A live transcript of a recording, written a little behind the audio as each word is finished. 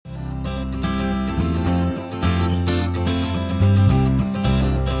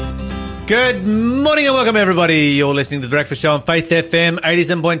Good morning and welcome, everybody. You're listening to The Breakfast Show on Faith FM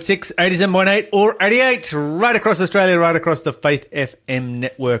 87.6, 87.8 or 88, right across Australia, right across the Faith FM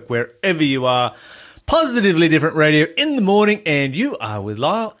network, wherever you are. Positively Different Radio in the morning, and you are with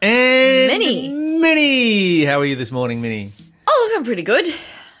Lyle and Minnie. How are you this morning, Minnie? Oh, look, I'm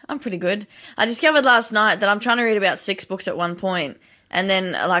pretty good. I discovered last night that I'm trying to read about 6 books at one point, and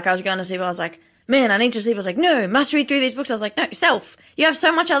then I was going to sleep, I was like, man, I need to sleep. I was like, no, must read through these books. I was like, no, self. You have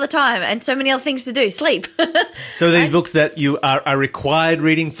so much other time and so many other things to do. Sleep. So are these books that you are required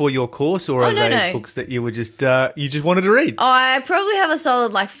reading for your course, or are they books that you were just you just wanted to read? Oh, I probably have a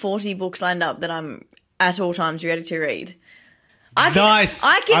solid 40 books lined up that I'm at all times ready to read. Nice.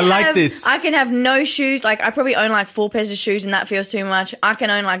 I like this. I can have no shoes. I probably own 4 pairs of shoes and that feels too much. I can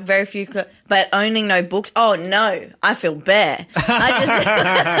own very few, but owning no books, oh no, I feel bare.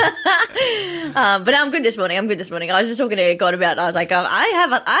 But I'm good this morning. I was just talking to God about it. I was like,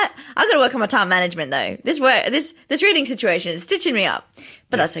 I got to work on my time management though. This reading situation is stitching me up,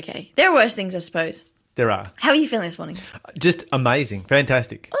 but That's okay. There are worse things, I suppose. There are. How are you feeling this morning? Just amazing.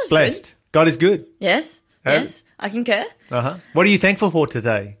 Fantastic. Oh, blessed. Good. God is good. Yes. Yes, I concur. What are you thankful for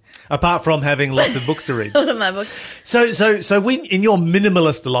today, apart from having lots of books to read? All of my books. So in your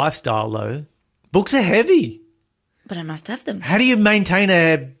minimalist lifestyle, though, books are heavy. But I must have them. How do you maintain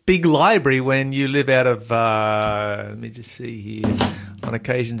a big library when you live out of, let me just see here, on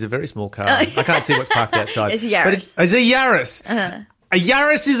occasions a very small car. I can't see what's parked outside. It's a Yaris. It's a Yaris. A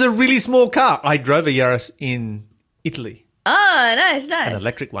Yaris is a really small car. I drove a Yaris in Italy. Oh, nice. An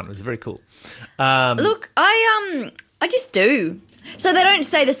electric one. It was very cool. Look, I just do. So they don't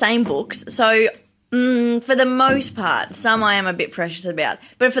stay the same books. So for the most part, some I am a bit precious about.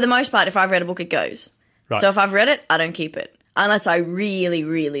 But for the most part, if I've read a book, it goes. Right. So if I've read it, I don't keep it unless I really,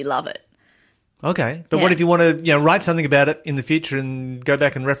 really love it. Okay. But what if you want to write something about it in the future and go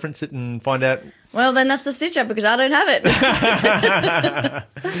back and reference it and find out? Well, then that's the stitch up because I don't have it.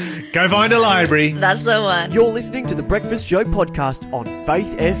 Go find a library. That's the one. You're listening to The Breakfast Show podcast on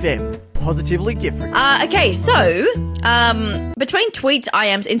Faith FM. Positively different. Okay, so between tweets,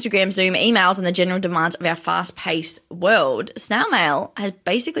 IMs, Instagram, Zoom, emails, and the general demands of our fast-paced world, snail mail has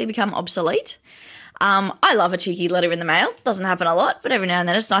basically become obsolete. I love a cheeky letter in the mail. Doesn't happen a lot, but every now and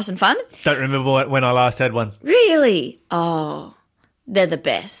then it's nice and fun. Don't remember when I last had one. Really? Oh, they're the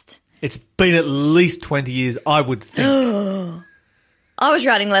best. It's been at least 20 years, I would think. I was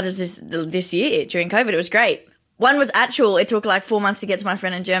writing letters this year during COVID. It was great. One was actual. It took 4 months to get to my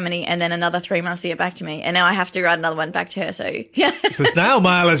friend in Germany and then another 3 months to get back to me. And now I have to write another one back to her. So, yeah. So snail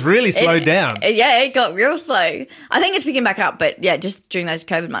mail has really slowed down. Yeah, it got real slow. I think it's picking back up, but yeah, just during those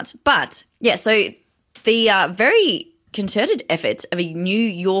COVID months. But, yeah, so the very concerted efforts of a New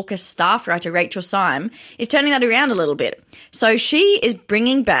Yorker staff writer, Rachel Syme, is turning that around a little bit. So she is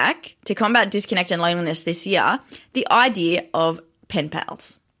bringing back, to combat disconnect and loneliness this year, the idea of pen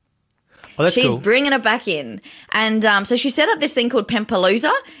pals. Oh, that's She's cool. bringing it back in. And so she set up this thing called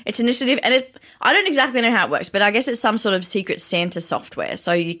Penpalooza. It's an initiative, and I don't exactly know how it works, but I guess it's some sort of secret Santa software.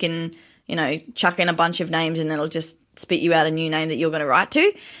 So you can, chuck in a bunch of names and it'll just spit you out a new name that you're going to write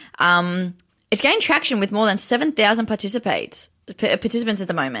to. It's gained traction with more than 7,000 participants at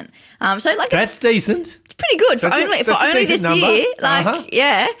the moment. That's decent. It's pretty good for only this number. year.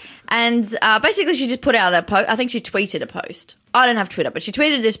 Yeah. And basically she just put out a post. I think she tweeted a post. I don't have Twitter, but she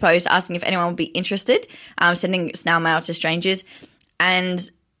tweeted this post asking if anyone would be interested, sending snail mail to strangers. And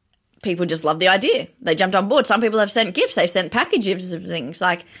people just love the idea. They jumped on board. Some people have sent gifts. They've sent packages of things.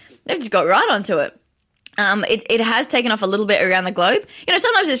 They've just got right onto it. It has taken off a little bit around the globe.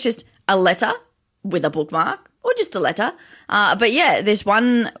 Sometimes it's just a letter with a bookmark or just a letter. But yeah, there's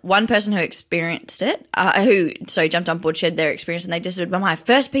one person who experienced it, who jumped on board, shared their experience, and they just said, when my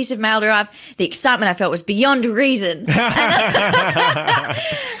first piece of mail arrived, the excitement I felt was beyond reason.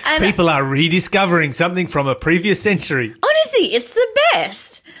 And people are rediscovering something from a previous century. Honestly, it's the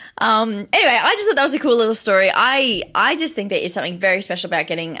best. Anyway, I just thought that was a cool little story. I just think there is something very special about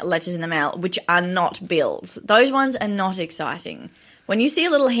getting letters in the mail, which are not bills. Those ones are not exciting. When you see a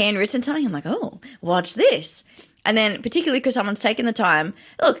little handwritten something, I'm like, oh, what's this? And then particularly because someone's taken the time.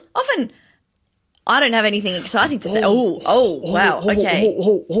 Look, often I don't have anything exciting to say. Wow, okay.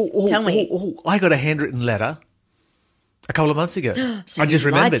 Tell me. I got a handwritten letter a couple of months ago. So I just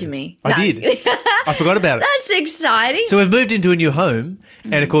you remembered. lied to me. I did. I forgot about it. That's exciting. So we've moved into a new home,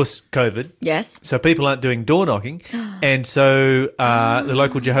 and of course, COVID. Yes. So people aren't doing door knocking, and so the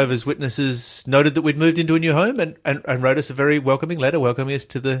local Jehovah's Witnesses noted that we'd moved into a new home and wrote us a very welcoming letter, welcoming us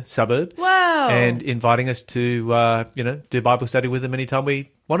to the suburb. Wow. And inviting us to do Bible study with them anytime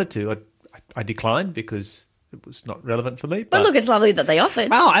we wanted to. I declined because it was not relevant for me. But look, it's lovely that they offered.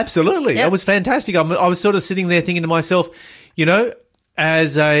 Oh, absolutely. Yep. It was fantastic. I was sort of sitting there thinking to myself, you know,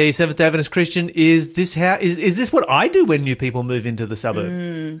 as a Seventh-day Adventist Christian, is this what I do when new people move into the suburb?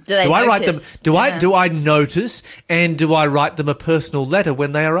 Do they I write them? notice? Do I notice, and do I write them a personal letter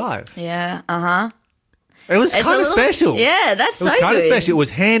when they arrive? Yeah, It was It's kind a of little- special. Yeah, that's It was so kind of good. special. It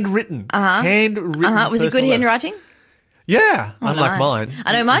was handwritten. Handwritten. Was it good personal letter. handwriting? Yeah, unlike Nice. mine.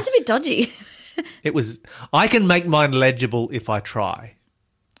 I know, mine's a bit dodgy. It was. I can make mine legible if I try.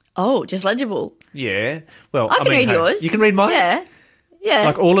 Oh, just legible. Yeah. Well, I can mean, read hey, yours. You can read mine. Yeah. Yeah.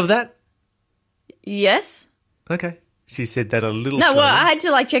 Like all of that. Yes. Okay. She said that a little. No, well, slowly. I had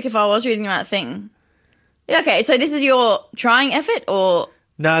to like check if I was reading the right thing. Yeah, okay, so this is your trying effort or...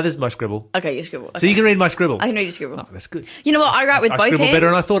 No, this is my scribble. Okay, you scribble. Okay. So you can read my scribble. I can read your scribble. Oh, that's good. You know what? I write with I both scribble hands. better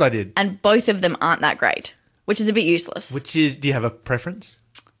than I thought I did. And both of them aren't that great, which is a bit useless. Which is, do you have a preference?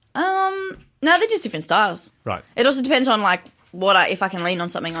 No, they're just different styles. Right. It also depends on like if I can lean on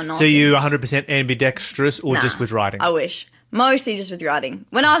something or not. So you 100% ambidextrous or Nah, just with writing? I wish. Mostly just with writing.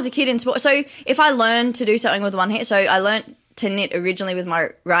 When I was a kid in sport, so if I learned to do something with one hand, so I learned to knit originally with my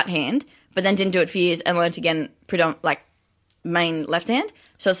right hand, but then didn't do it for years and learned again main left hand.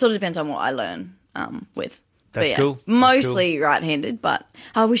 So it sort of depends on what I learn with. But That's cool. That's Mostly right-handed, but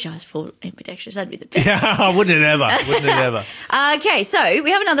I wish I was full ambidextrous. That'd be the best. Yeah, wouldn't it ever? Wouldn't it ever? Okay, so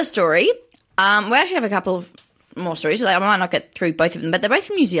we have another story. We actually have a couple of more stories. So I might not get through both of them, but they're both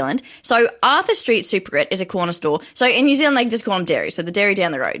from New Zealand. So Arthur Street Superette is a corner store. So in New Zealand, they just call them dairy. So the dairy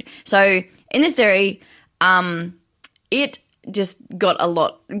down the road. So in this dairy, it just got a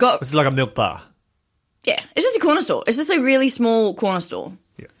lot. This is like a milk bar. Yeah, it's just a corner store. It's just a really small corner store.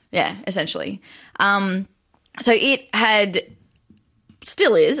 Yeah. Yeah, essentially. So it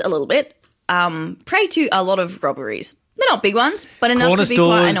still is a little bit, prey to a lot of robberies. They're not big ones, but enough Corner to be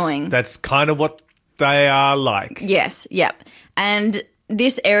quite stores, annoying. that's kind of what they are like. Yes, yep. And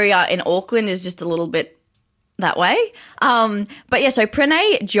this area in Auckland is just a little bit that way. But yeah, so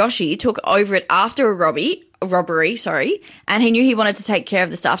Pranay Joshi took over it after a robbery, and he knew he wanted to take care of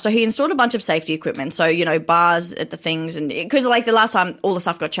the stuff. So he installed a bunch of safety equipment. So, bars at the things, and because like the last time all the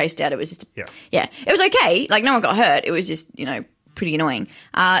stuff got chased out, it was just, yeah, it was okay. Like no one got hurt. It was just, pretty annoying.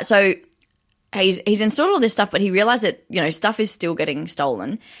 So he's installed all this stuff, but he realized that, stuff is still getting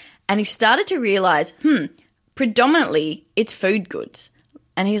stolen. And he started to realize, predominantly it's food goods.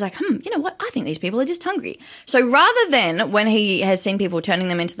 And he was like, you know what? I think these people are just hungry. So rather than when he has seen people turning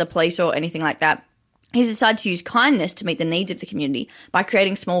them into the police or anything like that, he's decided to use kindness to meet the needs of the community by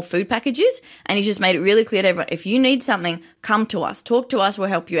creating small food packages. And he's just made it really clear to everyone, if you need something, come to us, talk to us, we'll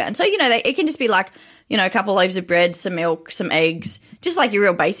help you out. And so, it can just be like, a couple loaves of bread, some milk, some eggs, just like your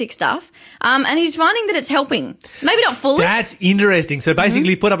real basic stuff. And he's finding that it's helping. Maybe not fully. That's interesting. So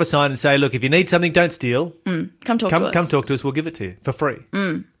basically put up a sign and say, look, if you need something, don't steal. Come talk to us. Come talk to us. We'll give it to you for free.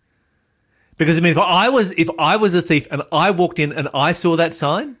 Because, if I was a thief and I walked in and I saw that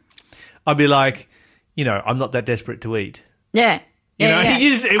sign, I'd be like, I'm not that desperate to eat. Yeah. Yeah.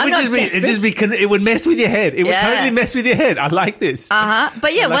 It would mess with your head. It would totally mess with your head. I like this.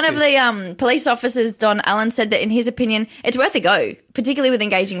 But yeah, one of the police officers, Don Allen, said that in his opinion, it's worth a go, particularly with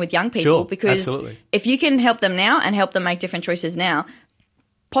engaging with young people, Sure, because absolutely. if you can help them now and help them make different choices now,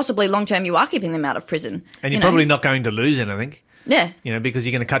 possibly long term you are keeping them out of prison. And you're probably not going to lose anything. Yeah. Because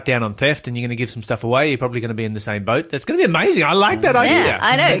you're going to cut down on theft and you're going to give some stuff away. You're probably going to be in the same boat. That's going to be amazing. I like that idea. Yeah,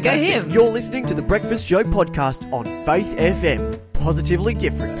 I know. Go him. You're listening to the Breakfast Show podcast on Faith FM. Positively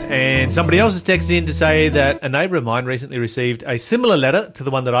different. And somebody else has texted in to say that a neighbour of mine recently received a similar letter to the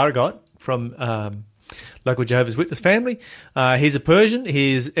one that I got from local Jehovah's Witness family. He's a Persian.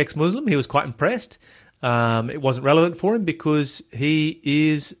 He's ex-Muslim. He was quite impressed. It wasn't relevant for him because he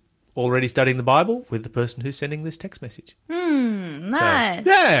is already studying the Bible with the person who's sending this text message. Nice.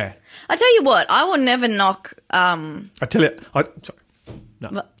 So, yeah. I tell you what, I will never knock. I tell you.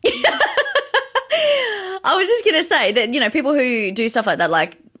 No. I was just gonna say that people who do stuff like that,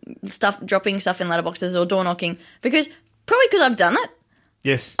 like dropping stuff in letterboxes or door knocking, because I've done it.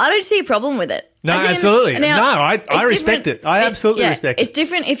 Yes. I don't see a problem with it. No, As in, absolutely. now, I it's respect different- it. I absolutely respect it. It's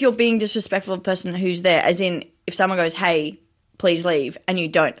different if you're being disrespectful to the person who's there, as in if someone goes, hey, please leave, and you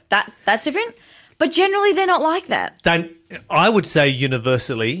don't. That's different. But generally they're not like that. I would say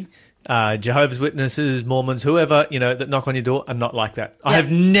universally, Jehovah's Witnesses, Mormons, whoever, that knock on your door are not like that. I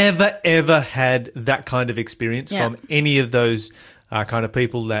have never, ever had that kind of experience from any of those kind of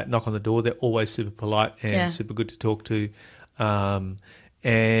people that knock on the door. They're always super polite and super good to talk to.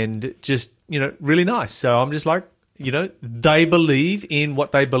 And just, really nice. So I'm just like, they believe in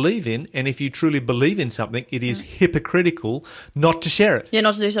what they believe in. And if you truly believe in something, it is hypocritical not to share it. Yeah,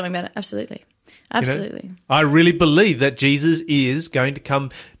 not to do something about it. Absolutely. Absolutely. I really believe that Jesus is going to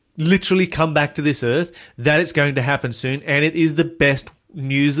literally come back to this earth, that it's going to happen soon, and it is the best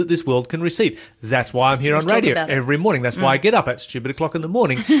news that this world can receive. That's why I'm here on radio every morning. That's why I get up at stupid o'clock in the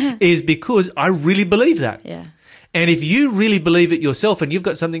morning, is because I really believe that. Yeah. And if you really believe it yourself and you've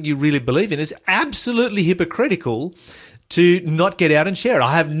got something you really believe in, it's absolutely hypocritical to not get out and share it.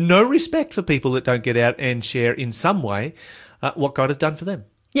 I have no respect for people that don't get out and share in some way what God has done for them.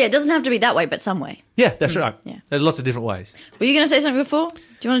 Yeah, it doesn't have to be that way, but some way. Yeah, that's right. Yeah. There's lots of different ways. Were you going to say something before?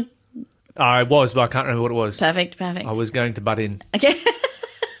 Do you want to? I was, but I can't remember what it was. Perfect. I was going to butt in. Okay.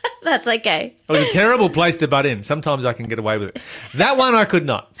 That's okay. It was a terrible place to butt in. Sometimes I can get away with it. That one I could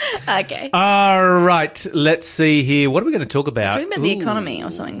not. Okay. All right, let's see here. What are we going to talk about? Talking about the economy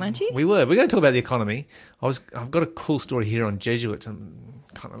or something, weren't you? We're going to talk about the economy. I've got a cool story here on Jesuits. I'm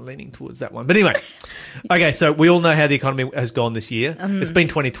kind of leaning towards that one. But anyway, okay, so we all know how the economy has gone this year. It's been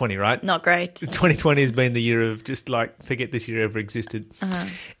 2020, right? Not great. 2020 has been the year of just like, forget this year ever existed.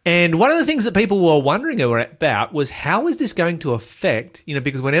 And one of the things that people were wondering about was how is this going to affect,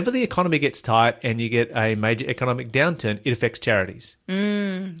 because whenever the economy gets tight and you get a major economic downturn, it affects charities.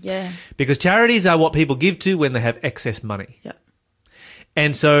 Yeah. Because charities are what people give to when they have excess money. Yeah.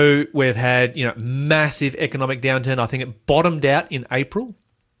 And so we've had, massive economic downturn. I think it bottomed out in April,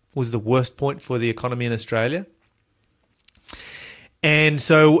 was the worst point for the economy in Australia. And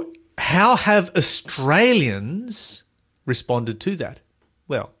so how have Australians responded to that?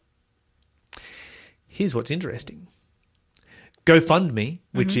 Well, here's what's interesting. GoFundMe,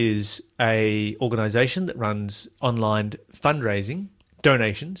 which is a organisation that runs online fundraising,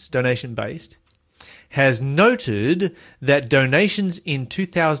 donation-based, has noted that donations in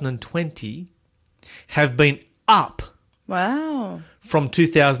 2020 have been up Wow. from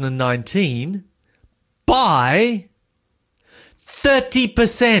 2019 by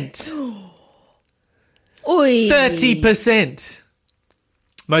 30%. Oi. 30%.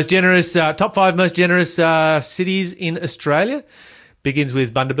 Most generous, top 5 most generous cities in Australia. Begins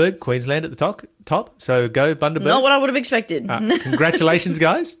with Bundaberg, Queensland at the top. So go Bundaberg. Not what I would have expected. Congratulations,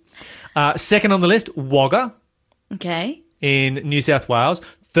 guys. Second on the list, Wagga Okay. in New South Wales.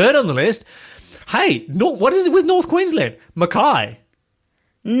 Third on the list, hey, what is it with North Queensland? Mackay.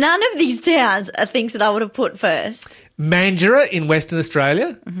 None of these towns are things that I would have put first. Mandurah in Western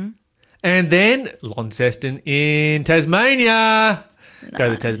Australia. And then Launceston in Tasmania. Go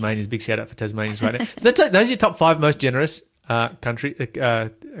to the Tasmanians. Big shout out for Tasmanians right now. So those are your top 5 most generous country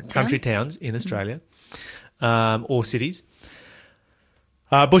towns in Australia or cities.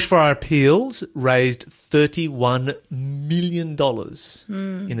 Bushfire Appeals raised $31 million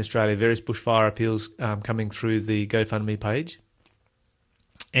in Australia. Various bushfire appeals coming through the GoFundMe page.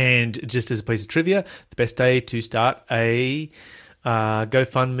 And just as a piece of trivia, the best day to start a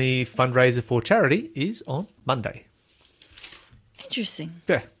GoFundMe fundraiser for charity is on Monday. Interesting.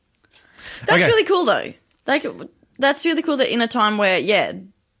 Yeah. That's Okay. really cool, though. Like, that's really cool that in a time where,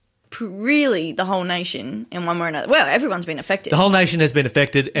 really the whole nation in one way or another, well, everyone's been affected. The whole nation has been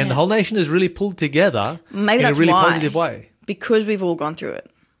affected, and the whole nation has really pulled together Maybe in that's a really why. positive way. Because we've all gone through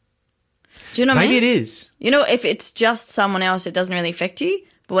it. Do you know what I Maybe mean? it is. If it's just someone else, it doesn't really affect you.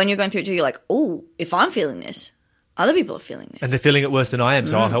 But when you're going through it too, you're like, oh, if I'm feeling this, other people are feeling this. And they're feeling it worse than I am,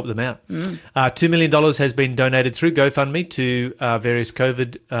 so I'll help them out. $2 million has been donated through GoFundMe to various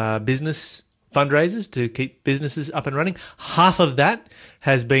COVID business fundraisers to keep businesses up and running. Half of that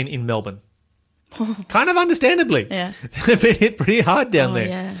has been in Melbourne. Kind of understandably. Yeah. They've been hit pretty hard down there.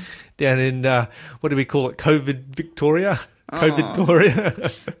 Yeah. Down in, what do we call it, COVID Victoria? COVID-Victoria.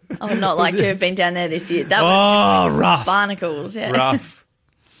 I would not like to have been down there this year. That was rough. barnacles. Yeah. Rough.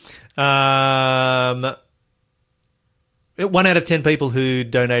 1 out of 10 people who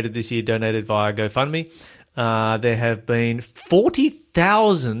donated this year donated via GoFundMe. There have been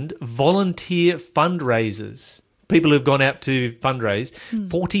 40,000 volunteer fundraisers. People who've gone out to fundraise,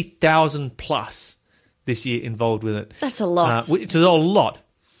 40,000 plus this year involved with it. That's a lot. Which is a lot.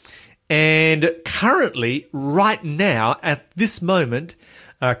 And currently, right now, at this moment,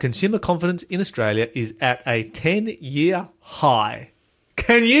 consumer confidence in Australia is at a 10-year high.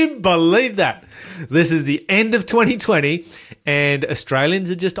 Can you believe that? This is the end of 2020 and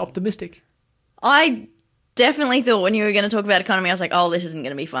Australians are just optimistic. I definitely thought when you were going to talk about economy, I was like, oh, this isn't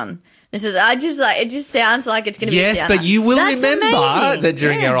going to be fun. It just sounds like it's going to be a Yes, downer. but you will That's remember amazing. that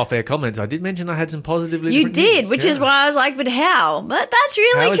during Yeah. our off-air comments, I did mention I had some positively You different did, news. which is Yeah. why I was like, but how? But that's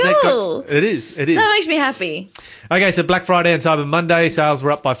really How is that cool. it is. It is. That makes me happy. Okay, so Black Friday and Cyber Monday sales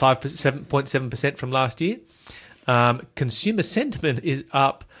were up by 7.7% from last year. Consumer sentiment is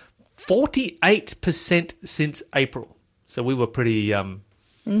up 48% since April. So we were pretty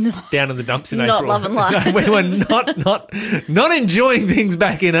down in the dumps in Not April. loving life. So we were not enjoying things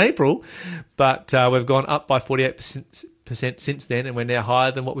back in April, but we've gone up by 48% since then, and we're now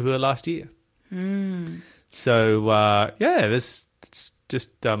higher than what we were last year. So it's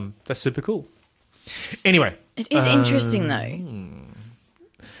just that's super cool. Anyway, It is interesting, though.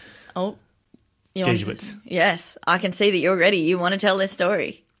 Oh, you want to- Jesuits. Yes, I can see that you're ready. You want to tell this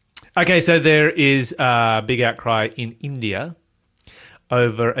story. Okay, so there is a big outcry in India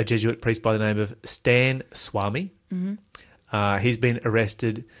over a Jesuit priest by the name of Stan Swami. He's been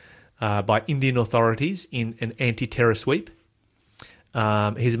arrested by Indian authorities in an anti-terror sweep.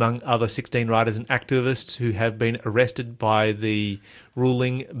 He's among other 16 writers and activists who have been arrested by the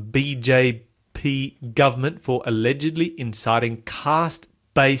ruling BJP government for allegedly inciting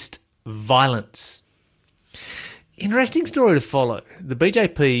caste-based violence. Interesting story to follow. The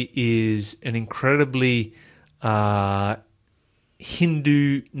BJP is an incredibly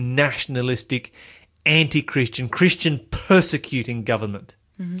Hindu nationalistic, anti-Christian, Christian persecuting government.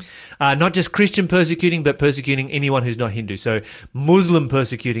 Not just Christian persecuting, but persecuting anyone who's not Hindu. So Muslim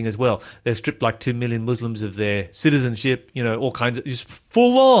persecuting as well. They've stripped like 2 million Muslims of their citizenship, all kinds of, just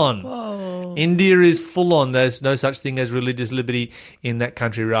full on. Whoa. India is full on. There's no such thing as religious liberty in that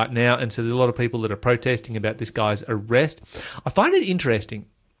country right now. And so there's a lot of people that are protesting about this guy's arrest. I find it interesting.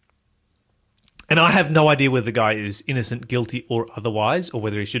 And I have no idea whether the guy is innocent, guilty, or otherwise, or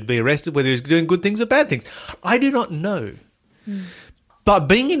whether he should be arrested, whether he's doing good things or bad things. I do not know. But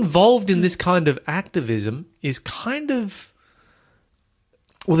being involved in this kind of activism is kind of...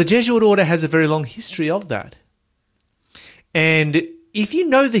 Well, the Jesuit order has a very long history of that. And if you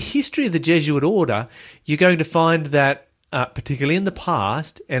know the history of the Jesuit order, you're going to find that, particularly in the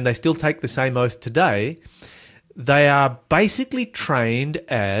past, and they still take the same oath today, they are basically trained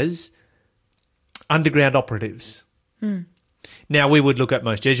as underground operatives. Now, we would look at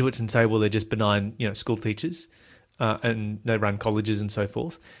most Jesuits and say, well, they're just benign, school teachers. And they run colleges and so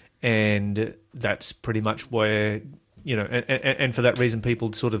forth. And that's pretty much where, and for that reason,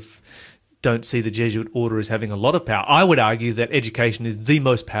 people sort of don't see the Jesuit order as having a lot of power. I would argue that education is the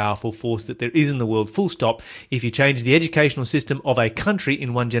most powerful force that there is in the world, full stop. If you change the educational system of a country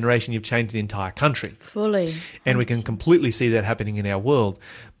in one generation, you've changed the entire country. Fully. And we can completely see that happening in our world.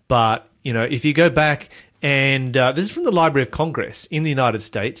 But, if you go back, and this is from the Library of Congress in the United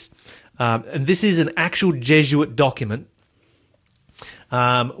States, and this is an actual Jesuit document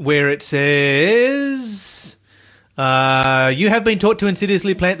where it says, you have been taught to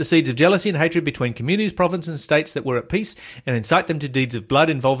insidiously plant the seeds of jealousy and hatred between communities, provinces, and states that were at peace and incite them to deeds of blood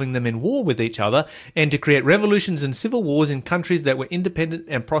involving them in war with each other, and to create revolutions and civil wars in countries that were independent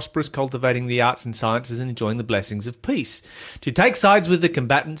and prosperous, cultivating the arts and sciences and enjoying the blessings of peace. To take sides with the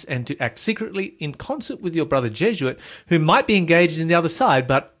combatants and to act secretly in concert with your brother Jesuit, who might be engaged in the other side,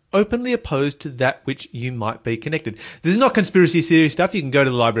 but openly opposed to that which you might be connected. This is not conspiracy theory stuff. You can go to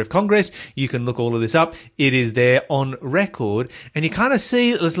the Library of Congress. You can look all of this up. It is there on record. And you kind of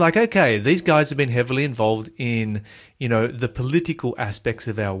see, it's like, okay, these guys have been heavily involved in, the political aspects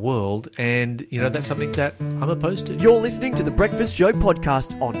of our world. And, that's something that I'm opposed to. You're listening to the Breakfast Show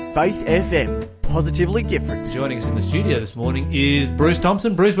podcast on Faith FM. Positively different. Joining us in the studio this morning is Bruce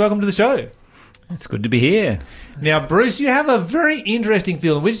Thompson. Bruce, welcome to the show. It's good to be here. Now, Bruce, you have a very interesting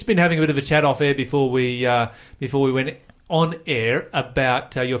field, and we've just been having a bit of a chat off air before we went on air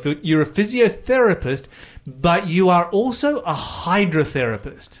about your field. You're a physiotherapist, but you are also a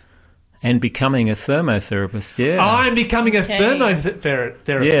hydrotherapist. And becoming a thermotherapist, yeah. I'm becoming a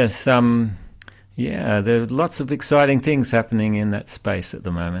thermotherapist. Yes, there are lots of exciting things happening in that space at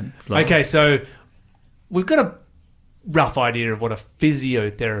the moment. Okay, so we've got a rough idea of what a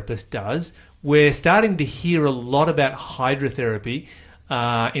physiotherapist does. We're starting to hear a lot about hydrotherapy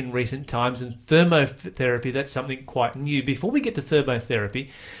in recent times, and thermotherapy, that's something quite new. Before we get to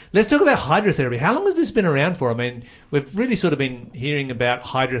thermotherapy, let's talk about hydrotherapy. How long has this been around for? I mean, we've really sort of been hearing about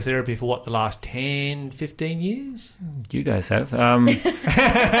hydrotherapy for the last 10, 15 years? You guys have. I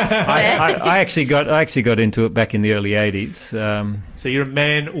actually got into it back in the early 80s. So you're a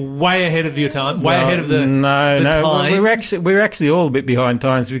man way ahead of your time, ahead of the time. No, we're actually all a bit behind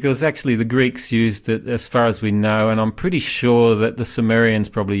times, because actually the Greeks used it, as far as we know, and I'm pretty sure that the Sumerians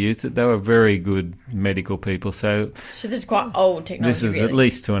probably used it. They were very good medical people. So this is quite old technology. This is at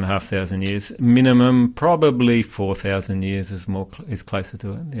least 2,500 years minimum. Probably 4,000 years is closer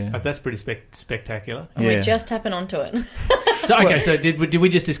to it. Yeah, that's pretty spectacular. And we just happened onto it. So did we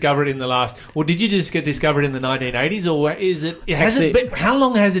just discover it in the last, or did you just get discovered in the 1980s, or is it? How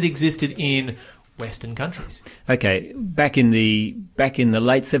long has it existed in Western countries? Okay, back in the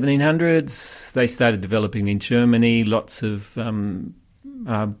late 1700s, they started developing in Germany. Lots of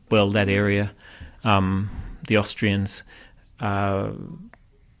that area, the Austrians,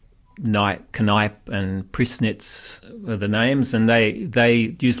 Kneipp and Prisnitz are the names, and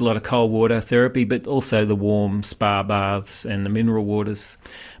they use a lot of cold water therapy, but also the warm spa baths and the mineral waters.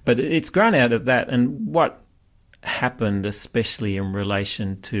 But it's grown out of that, and what happened, especially in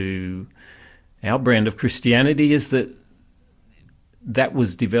relation to our brand of Christianity, is that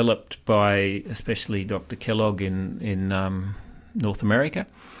was developed by especially Dr. Kellogg in North America,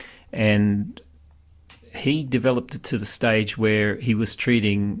 and he developed it to the stage where he was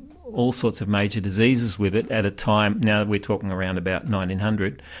treating all sorts of major diseases with it at a time, now we're talking around about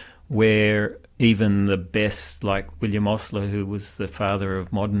 1900, where even the best, like William Osler, who was the father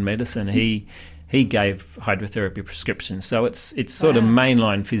of modern medicine, he gave hydrotherapy prescriptions. So it's sort of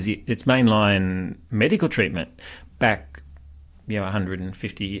mainline medical treatment back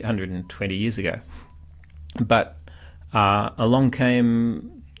 150, 120 years ago. But along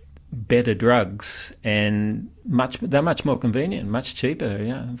came better drugs, and they're much more convenient, much cheaper.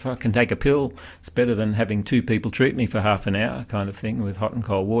 Yeah, if I can take a pill, it's better than having two people treat me for half an hour, kind of thing, with hot and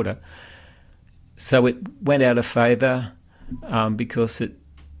cold water. So it went out of favour because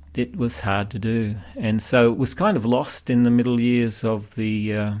it was hard to do, and so it was kind of lost in the middle years of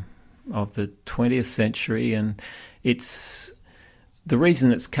the 20th century. And it's the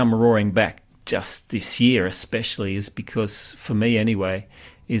reason it's come roaring back just this year, especially, is because, for me anyway,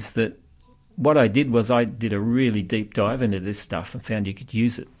 is that what I did was I did a really deep dive into this stuff and found you could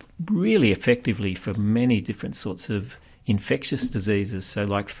use it really effectively for many different sorts of infectious diseases, so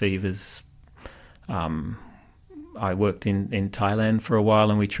like fevers. I worked in Thailand for a while,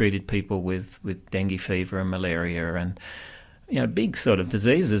 and we treated people with dengue fever and malaria and big sort of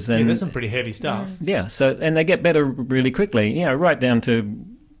diseases. And there's some pretty heavy stuff. Yeah, so and they get better really quickly, right down to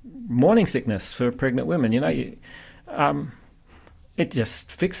morning sickness for pregnant women. It just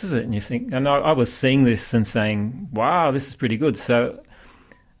fixes it, and you think. And I was seeing this and saying, "Wow, this is pretty good." So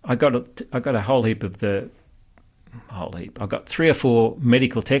I got a whole heap. I got 3 or 4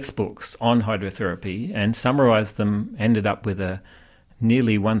 medical textbooks on hydrotherapy and summarised them. Ended up with a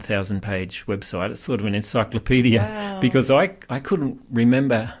nearly 1,000-page website. It's sort of an encyclopedia because I couldn't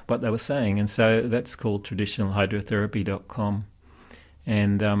remember what they were saying, and so that's called traditionalhydrotherapy.com,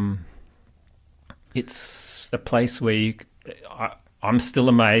 and it's a place where I'm still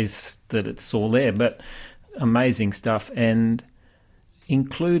amazed that it's all there, but amazing stuff, and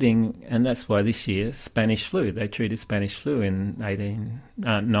including, and that's why this year, Spanish flu. They treated Spanish flu in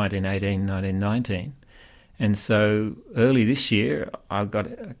 1918, 1919. And so early this year, I got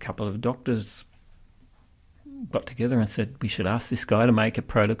a couple of doctors got together and said, we should ask this guy to make a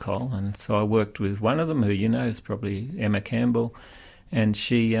protocol. And so I worked with one of them, who is probably Emma Campbell, and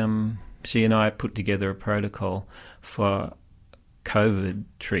she and I put together a protocol for COVID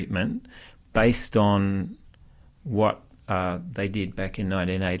treatment based on what they did back in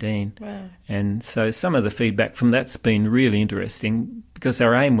 1918. Wow. And so some of the feedback from that's been really interesting, because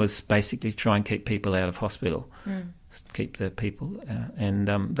our aim was basically try and keep people out of hospital, keep the people, and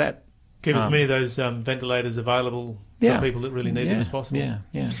that... Keep as many of those ventilators available for people that really need them as possible.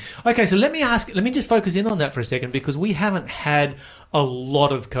 Yeah. Okay, so let me just focus in on that for a second, because we haven't had a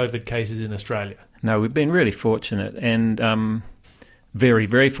lot of COVID cases in Australia. No, we've been really fortunate, and very,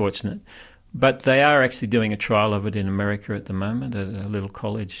 very fortunate. But they are actually doing a trial of it in America at the moment at a little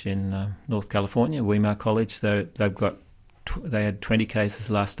college in North California, Weimar College. They had 20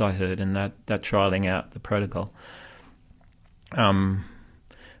 cases last I heard, and they're trialling out the protocol.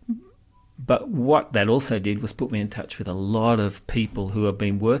 But what that also did was put me in touch with a lot of people who have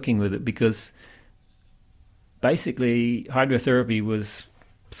been working with it, because basically hydrotherapy was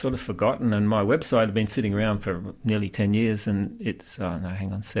sort of forgotten, and my website had been sitting around for nearly 10 years, and it's,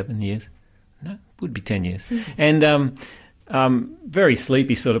 7 years. No, it would be 10 years. And very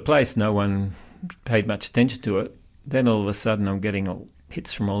sleepy sort of place. No one paid much attention to it. Then all of a sudden I'm getting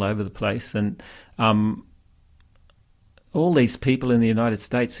hits from all over the place, and all these people in the United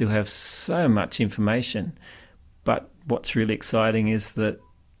States who have so much information. But what's really exciting is that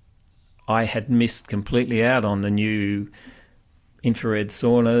I had missed completely out on the new infrared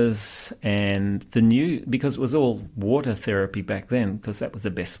saunas and because it was all water therapy back then, because that was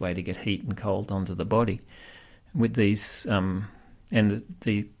the best way to get heat and cold onto the body. With these and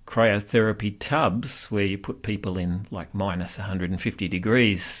the cryotherapy tubs where you put people in like minus 150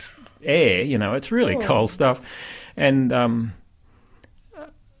 degrees air, it's really cold stuff, and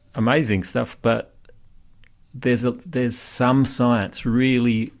amazing stuff. But there's some science,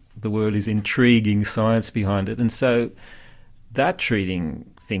 really, the word is intriguing science behind it, and so they're treating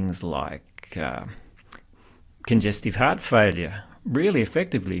things like congestive heart failure really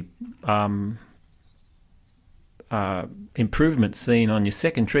effectively. Improvement seen on your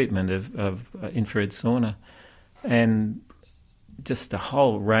second treatment of infrared sauna, and just a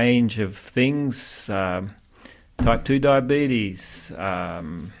whole range of things, type 2 diabetes,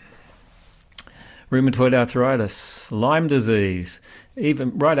 rheumatoid arthritis, Lyme disease,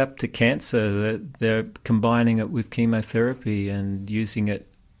 even right up to cancer. They're combining it with chemotherapy and using it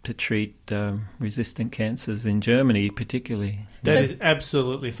to treat resistant cancers in Germany particularly. That is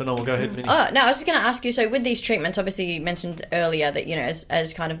absolutely phenomenal. Go ahead, Minnie. Oh, no, I was just going to ask you, so with these treatments, obviously you mentioned earlier that,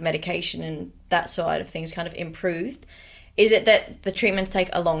 as kind of medication and that side of things kind of improved, is it that the treatments take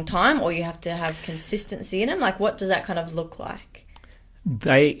a long time or you have to have consistency in them? Like, what does that kind of look like?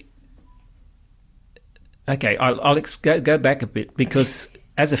 I'll go back a bit, because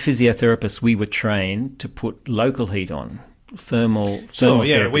as a physiotherapist, we were trained to put local heat on. Thermal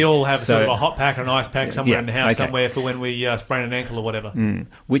Yeah, we all have so, sort of a hot pack or an ice pack somewhere in the house somewhere for when we sprain an ankle or whatever.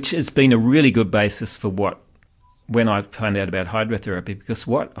 Which has been a really good basis for when I found out about hydrotherapy, because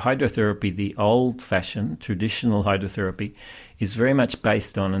what hydrotherapy, the old-fashioned, traditional hydrotherapy, is very much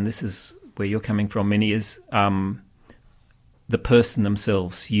based on, and this is where you're coming from, Minnie, is the person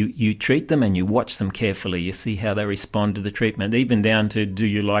themselves. You treat them and you watch them carefully. You see how they respond to the treatment, even down to, do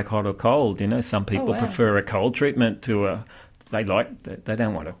you like hot or cold? Some people prefer a cold treatment to they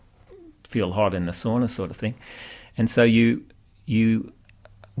don't want to feel hot in the sauna sort of thing. And so you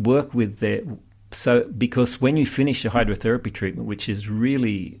work with because when you finish a hydrotherapy treatment, which is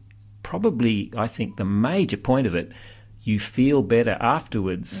really probably, I think, the major point of it, you feel better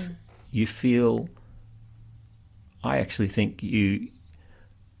afterwards. I actually think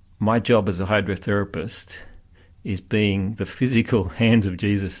my job as a hydrotherapist is being the physical hands of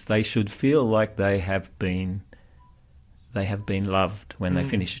Jesus. They should feel like they have been loved when they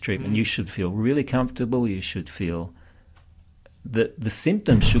finish a treatment. You should feel really comfortable. You should feel that the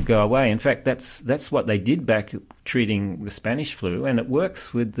symptoms should go away. In fact, that's what they did back treating the Spanish flu, and it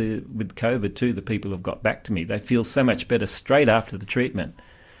works with COVID too. The people have got back to me. They feel so much better straight after the treatment.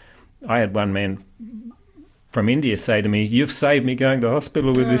 I had one man from India say to me, "You've saved me going to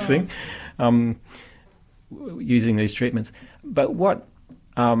hospital with this thing," using these treatments. But what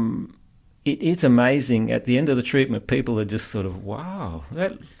it is amazing, at the end of the treatment, people are just sort of, wow,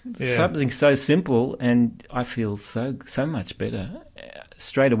 something so simple, and I feel so much better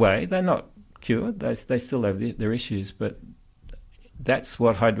straight away. They're not cured; they still have their issues, but that's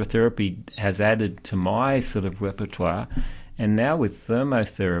what hydrotherapy has added to my sort of repertoire. And now with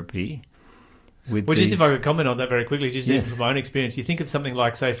thermotherapy. Just if I could comment on that very quickly, just from my own experience, you think of something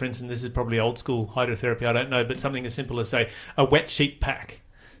like, say, for instance, this is probably old school hydrotherapy, I don't know, but something as simple as, say, a wet sheet pack.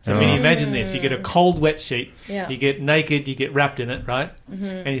 So when you imagine this, you get a cold wet sheet, you get naked, you get wrapped in it, right?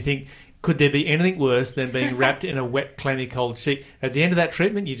 And you think, could there be anything worse than being wrapped in a wet, clammy, cold sheet? At the end of that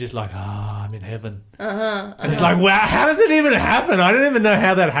treatment, you're just like, I'm in heaven. And it's like, wow, how does it even happen? I don't even know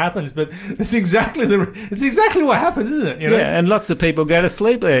how that happens, but it's exactly what happens, isn't it? Yeah, and lots of people go to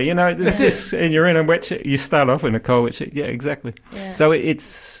sleep there. And you're in a wet sheet. You start off in a cold wet sheet. Yeah, exactly. Yeah. So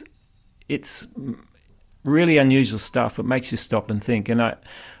it's really unusual stuff. It makes you stop and think, and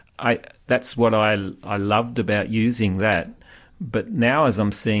I that's what I loved about using that. But now, as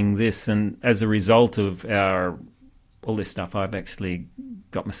I'm seeing this, and as a result of all this stuff, I've actually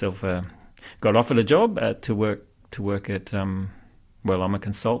got myself got offered a job to work at. I'm a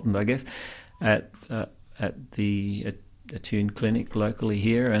consultant, I guess, at the Attune Clinic locally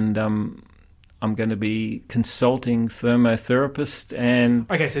here, and I'm going to be consulting thermotherapist and...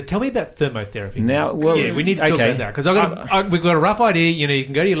 Okay, so tell me about thermotherapy. Now, we need to talk about that, because we've got a rough idea. You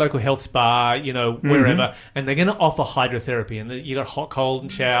can go to your local health spa, wherever, and they're going to offer hydrotherapy, and you got hot, cold,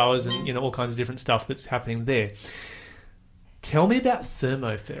 and showers, and all kinds of different stuff that's happening there. Tell me about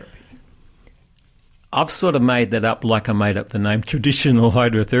thermotherapy. I've sort of made that up like I made up the name traditional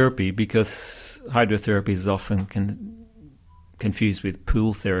hydrotherapy, because hydrotherapy is often confused with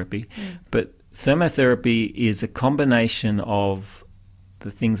pool therapy, but thermotherapy is a combination of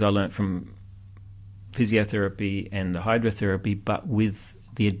the things I learnt from physiotherapy and the hydrotherapy, but with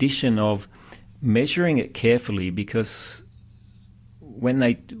the addition of measuring it carefully, because when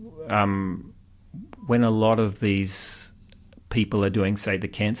a lot of these people are doing, say, the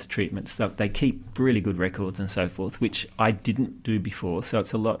cancer treatment stuff, they keep really good records and so forth, which I didn't do before. So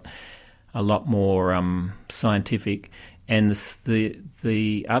it's a lot more scientific. And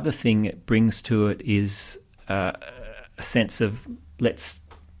the other thing it brings to it is a sense of, let's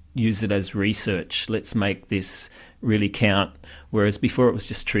use it as research. Let's make this really count. Whereas before it was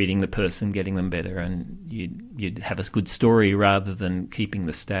just treating the person, getting them better, and you'd have a good story rather than keeping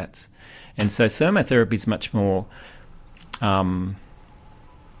the stats. And so thermotherapy is much more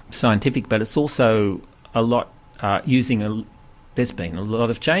scientific, but it's also a lot there's been a lot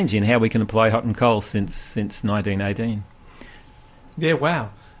of change in how we can apply hot and cold since 1918. Yeah,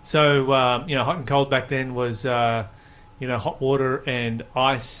 wow. So, hot and cold back then was, hot water and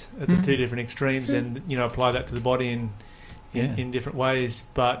ice at the two different extremes, and, apply that to the body in different ways.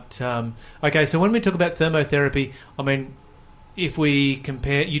 But, okay, so when we talk about thermotherapy, I mean, if we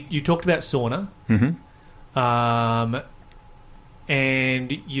compare, you talked about sauna,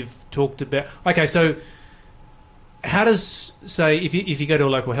 and you've talked about, okay, so how does, say, if you go to a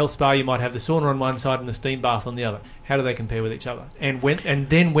local health spa, you might have the sauna on one side and the steam bath on the other. How do they compare with each other? And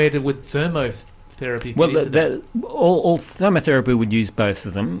then where would thermotherapy fit into that? All thermotherapy would use both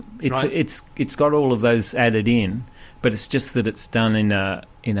of them. It's got all of those added in, but it's just that it's done in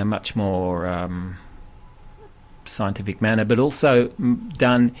a much more scientific manner, but also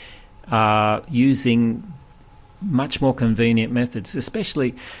done using much more convenient methods.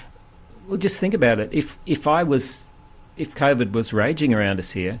 Especially, well, just think about it. If COVID was raging around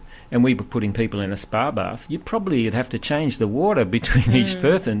us here and we were putting people in a spa bath, you'd have to change the water between each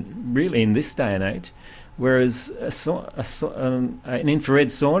person, really, in this day and age. Whereas an infrared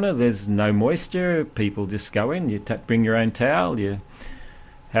sauna, there's no moisture. People just go in, you bring your own towel, you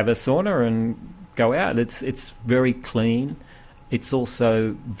have a sauna and go out. It's very clean. It's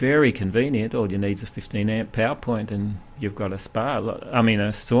also very convenient. All you need is a 15-amp power point and you've got a spa. I mean, a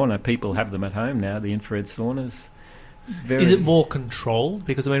sauna, people have them at home now, the infrared saunas. Is it more controlled?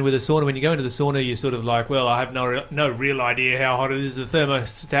 Because, I mean, with a sauna, when you go into the sauna, you're sort of like, well, I have no real idea how hot it is. The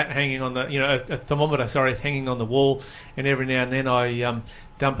thermostat hanging on the, a thermometer, is hanging on the wall, and every now and then I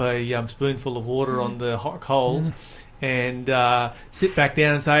dump a spoonful of water on the hot coals and sit back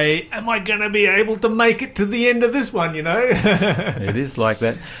down and say, am I going to be able to make it to the end of this one, It is like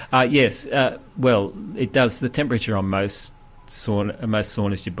that. Yes, well, it does. The temperature on most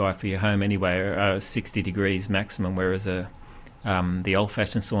saunas you buy for your home anyway are 60 degrees maximum, whereas the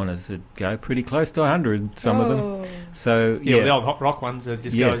old-fashioned saunas would go pretty close to 100, some of them. So the old hot rock ones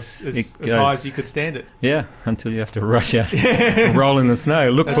just go as high as you could stand it. Yeah, until you have to rush out, roll in the snow.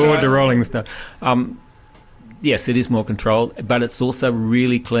 Look forward to rolling the snow. Yes, it is more controlled, but it's also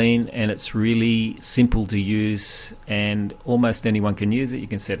really clean and it's really simple to use, and almost anyone can use it. You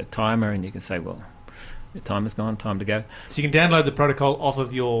can set a timer and you can say, well, the time is gone, time to go. So you can download the protocol off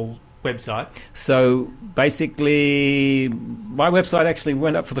of your website. So basically, my website actually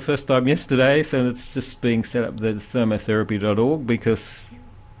went up for the first time yesterday, so it's just being set up, the thermotherapy.org, because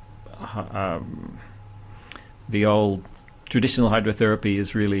the old traditional hydrotherapy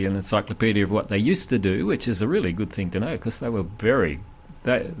is really an encyclopedia of what they used to do, which is a really good thing to know because they were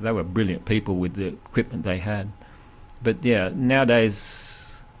they were brilliant people with the equipment they had. But yeah,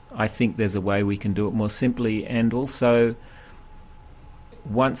 nowadays I think there's a way we can do it more simply, and also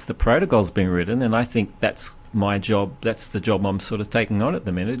once the protocol's been written, and I think that's my job, that's the job I'm sort of taking on at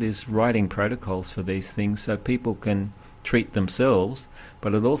the minute, is writing protocols for these things so people can treat themselves,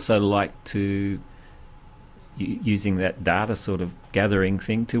 but I'd also like to, using that data sort of gathering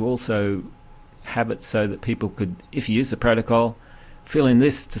thing, to also have it so that people could, if you use the protocol, fill in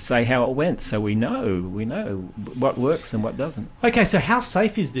this to say how it went, so we know what works and what doesn't. Okay, so how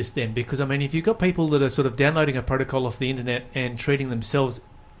safe is this then? Because, I mean, if you've got people that are sort of downloading a protocol off the internet and treating themselves,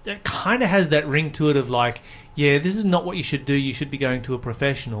 it kind of has that ring to it of like, yeah, this is not what you should do, you should be going to a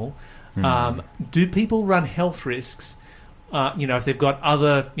professional. Do people run health risks? If they've got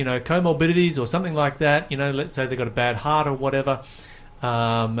other, comorbidities or something like that, let's say they've got a bad heart or whatever,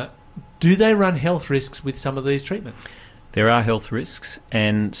 do they run health risks with some of these treatments? There are health risks,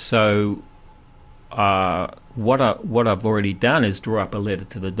 and so what I've already done is draw up a letter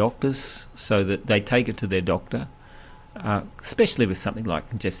to the doctors so that they take it to their doctor, especially with something like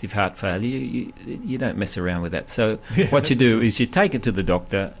congestive heart failure. You don't mess around with that. So what you do is you take it to the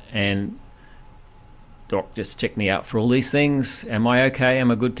doctor and, doc, just check me out for all these things. Am I okay?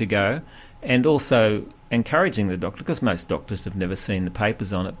 Am I good to go? And also encouraging the doctor, because most doctors have never seen the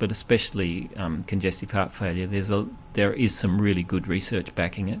papers on it, but especially congestive heart failure, there is some really good research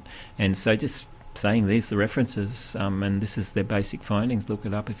backing it. And so just saying these are the references, and this is their basic findings, look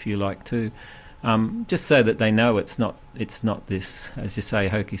it up if you like to, just so that they know it's not this, as you say,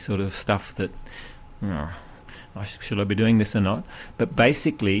 hokey sort of stuff that, should I be doing this or not? But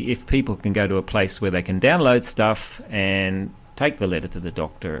basically, if people can go to a place where they can download stuff and take the letter to the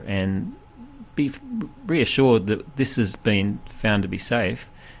doctor and be reassured that this has been found to be safe,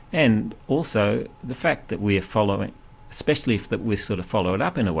 and also the fact that we're following, especially if that we sort of follow it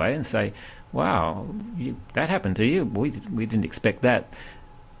up in a way and say, wow, that happened to you, we didn't expect that,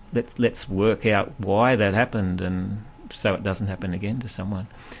 let's work out why that happened and so it doesn't happen again to someone.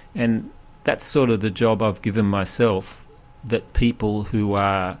 And that's sort of the job I've given myself, that people who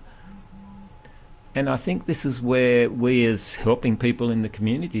are, and I think this is where we as helping people in the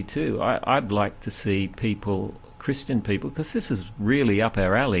community too, I'd like to see people, Christian people, because this is really up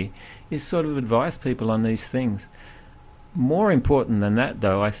our alley, is sort of advise people on these things. More important than that,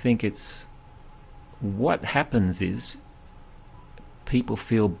 though, I think it's what happens is people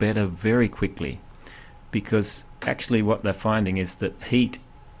feel better very quickly, because actually what they're finding is that heat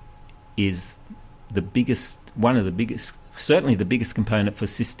is one of the biggest, certainly the biggest component for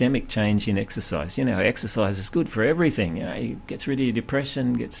systemic change in exercise. You know, exercise is good for everything. You know, it gets rid of your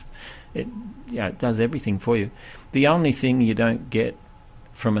depression, it does everything for you. The only thing you don't get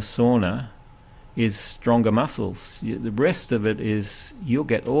from a sauna is stronger muscles. The rest of it is you'll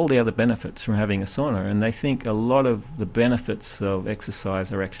get all the other benefits from having a sauna, and they think a lot of the benefits of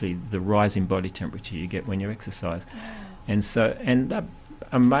exercise are actually the rise in body temperature you get when you exercise. And they're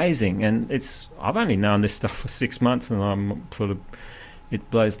amazing, and I've only known this stuff for 6 months, and I'm sort of, it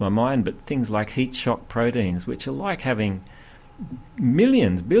blows my mind, but things like heat shock proteins, which are like having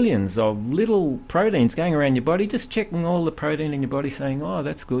billions of little proteins going around your body, just checking all the protein in your body, saying, oh,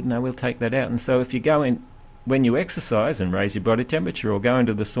 that's good, no, we'll take that out. And so if you go in when you exercise and raise your body temperature, or go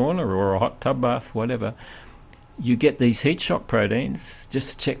into the sauna or a hot tub bath, whatever, you get these heat shock proteins.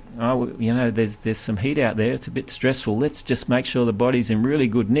 Just check, there's some heat out there, it's a bit stressful, let's just make sure the body's in really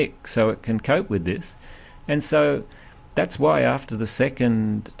good nick so it can cope with this. And so that's why after the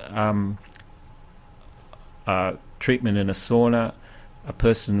second treatment in a sauna, a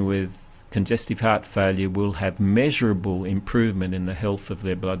person with congestive heart failure will have measurable improvement in the health of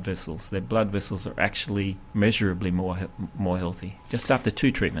their blood vessels. Their blood vessels are actually measurably more healthy just after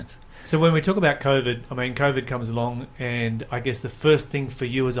 2 treatments. So when we talk about COVID, I mean, COVID comes along, and I guess the first thing for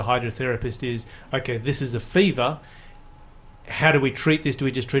you as a hydrotherapist is, okay, this is a fever. How do we treat this? Do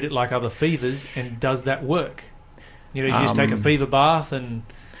we just treat it like other fevers, and does that work? You know, you just take a fever bath, and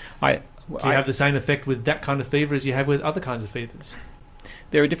do you have the same effect with that kind of fever as you have with other kinds of fevers?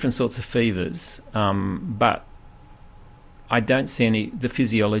 There are different sorts of fevers, but I don't see the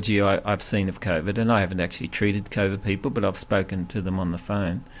physiology I've seen of COVID, and I haven't actually treated COVID people, but I've spoken to them on the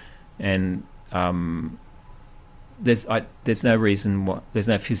phone, and there's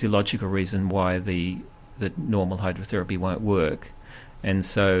no physiological reason why the normal hydrotherapy won't work, and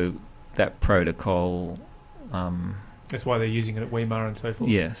so that protocol. That's why they're using it at Weimar and so forth.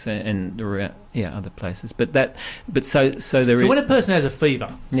 Yes, and other places. But so when a person has a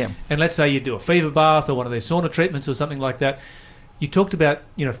fever, yeah, and let's say you do a fever bath or one of their sauna treatments or something like that, you talked about,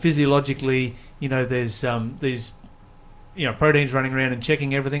 physiologically, there's these, proteins running around and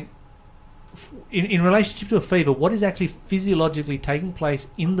checking everything. In relationship to a fever, what is actually physiologically taking place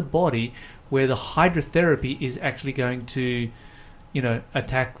in the body where the hydrotherapy is actually going to,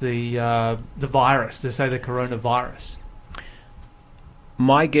 attack the virus, say the coronavirus?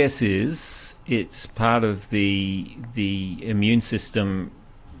 My guess is it's part of the immune system.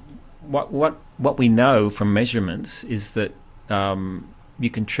 What we know from measurements is that you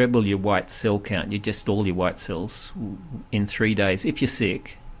can treble your white cell count, all your white cells, in 3 days. If you're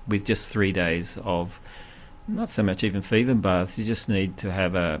sick, with just 3 days of not so much even fever baths, you just need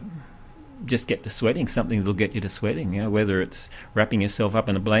to just get to sweating, something that'll get you to sweating, whether it's wrapping yourself up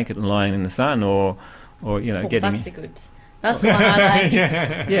in a blanket and lying in the sun or getting... That's the goods. That's the one I like.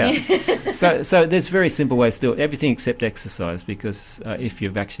 Yeah. So there's very simple ways to do it. Everything except exercise, because if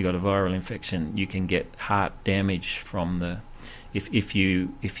you've actually got a viral infection, you can get heart damage from the... If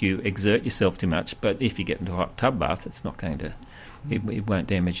you exert yourself too much, but if you get into a hot tub bath, it's not going to... It won't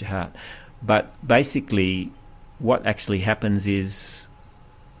damage your heart. But basically, what actually happens is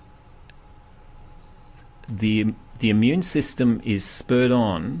the immune system is spurred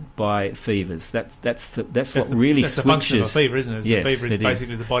on by fevers. That's what really switches. That's the function of a fever, isn't it? Yes, the fever is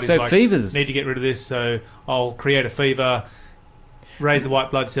basically the body's fevers need to get rid of this, so I'll create a fever, raise the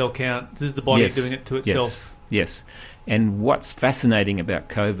white blood cell count. This is the body doing it to itself. Yes. And what's fascinating about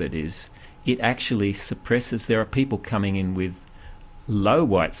COVID is it actually suppresses. There are people coming in with low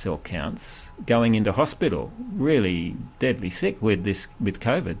white cell counts going into hospital, really deadly sick with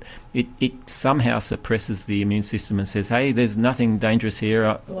COVID. It somehow suppresses the immune system and says, hey, there's nothing dangerous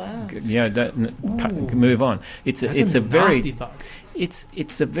here. Wow. Don't move on. It's a very nasty bug.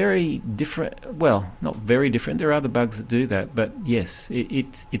 It's a very different, well, not very different. There are other bugs that do that, but yes,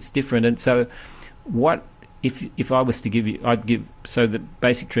 it's different. And so what if I was to give you, so the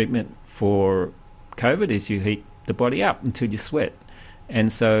basic treatment for COVID is you heat the body up until you sweat. And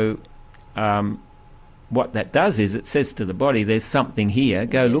so what that does is it says to the body, there's something here,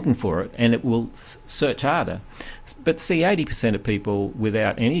 go looking for it, and it will search harder. But see, 80% of people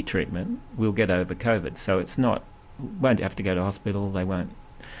without any treatment will get over COVID, so it's not, won't have to go to hospital, they won't.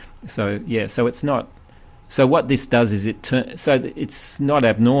 So, yeah, so it's not, so what this does is it's not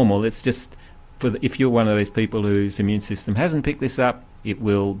abnormal, it's just, if you're one of these people whose immune system hasn't picked this up, it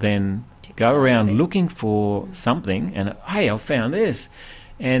will then go around looking for something, and hey, I found this.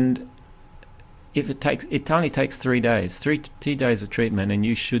 And if it only takes 3 days, three days of treatment, and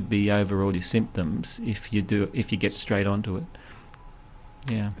you should be over all your symptoms if you get straight onto it.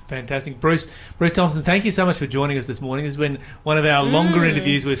 Yeah. Fantastic. Bruce Thompson, thank you so much for joining us this morning. It's been one of our longer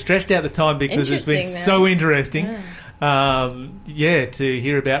interviews. We've stretched out the time because it's been so interesting. To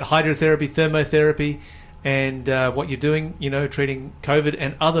hear about hydrotherapy, thermotherapy, and what you're doing, treating COVID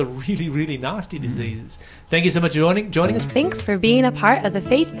and other really, really nasty diseases. Thank you so much for joining us. Thanks for being a part of the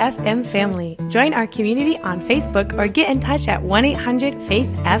Faith FM family. Join our community on Facebook or get in touch at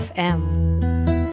 1-800-FAITH-FM.